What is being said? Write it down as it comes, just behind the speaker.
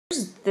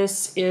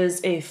This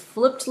is a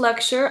flipped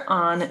lecture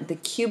on the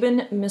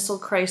Cuban Missile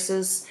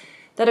Crisis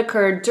that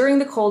occurred during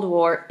the Cold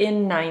War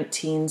in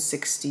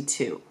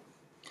 1962.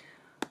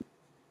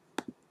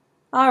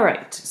 All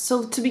right,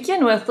 so to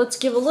begin with, let's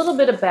give a little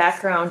bit of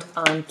background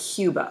on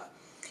Cuba.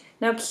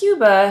 Now,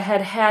 Cuba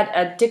had had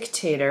a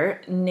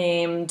dictator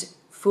named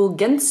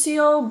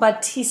Fulgencio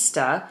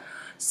Batista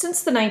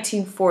since the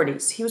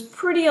 1940s. He was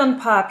pretty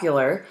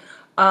unpopular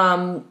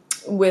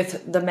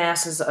with the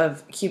masses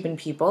of Cuban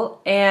people,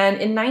 and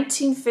in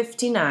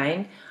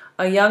 1959,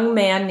 a young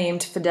man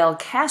named Fidel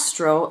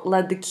Castro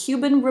led the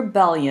Cuban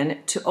rebellion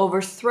to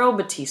overthrow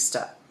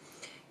Batista.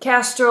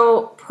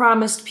 Castro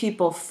promised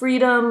people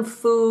freedom,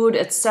 food,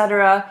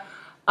 etc.,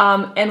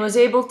 and was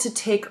able to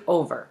take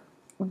over.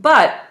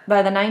 But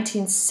by the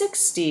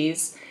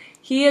 1960s,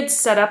 he had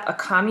set up a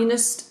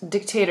communist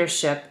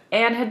dictatorship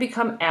and had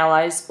become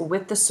allies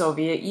with the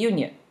Soviet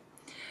Union.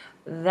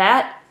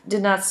 That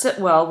did not sit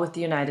well with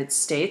the United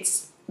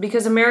States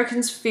because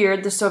Americans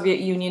feared the Soviet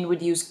Union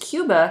would use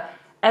Cuba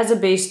as a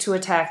base to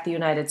attack the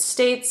United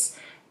States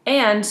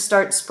and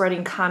start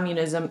spreading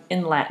communism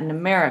in Latin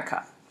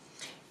America.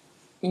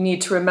 You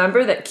need to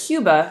remember that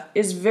Cuba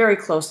is very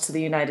close to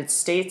the United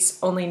States,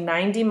 only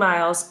 90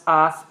 miles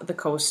off the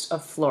coast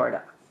of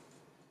Florida.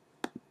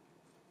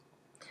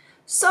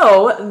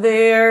 So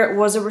there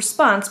was a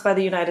response by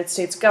the United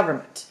States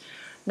government.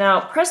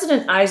 Now,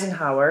 President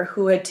Eisenhower,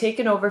 who had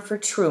taken over for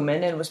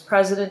Truman and was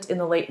president in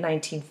the late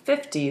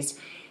 1950s,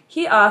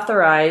 he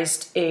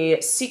authorized a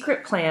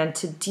secret plan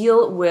to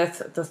deal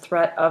with the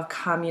threat of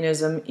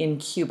communism in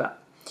Cuba.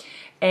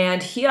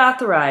 And he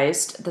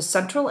authorized the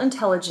Central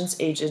Intelligence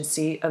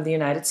Agency of the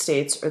United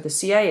States, or the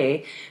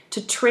CIA,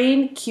 to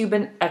train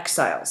Cuban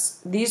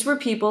exiles. These were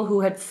people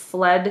who had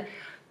fled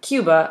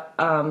Cuba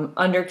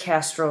under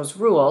Castro's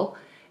rule,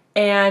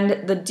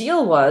 and the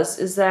deal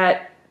is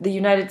that the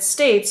United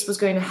States was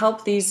going to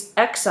help these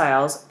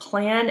exiles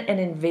plan an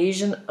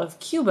invasion of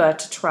Cuba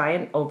to try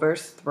and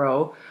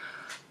overthrow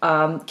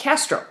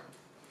Castro.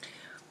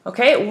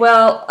 Okay,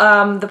 well,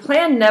 the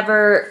plan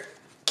never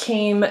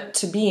came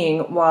to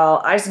being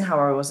while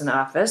Eisenhower was in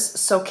office,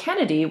 so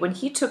Kennedy, when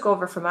he took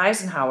over from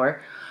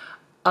Eisenhower,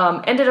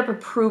 ended up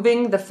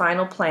approving the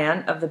final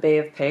plan of the Bay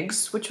of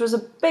Pigs, which was a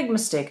big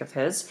mistake of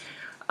his.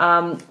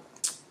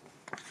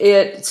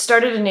 It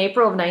started in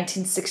April of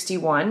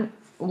 1961.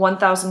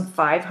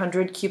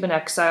 1,500 Cuban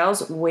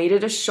exiles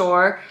waded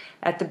ashore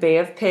at the Bay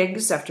of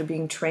Pigs after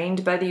being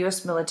trained by the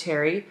U.S.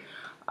 military,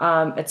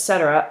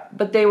 etc.,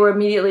 but they were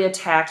immediately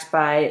attacked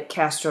by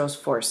Castro's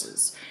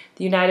forces.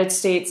 The United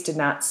States did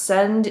not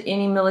send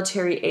any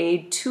military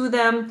aid to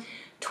them.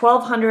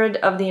 1,200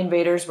 of the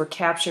invaders were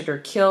captured or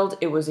killed.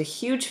 It was a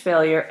huge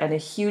failure and a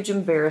huge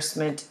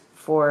embarrassment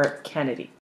for Kennedy.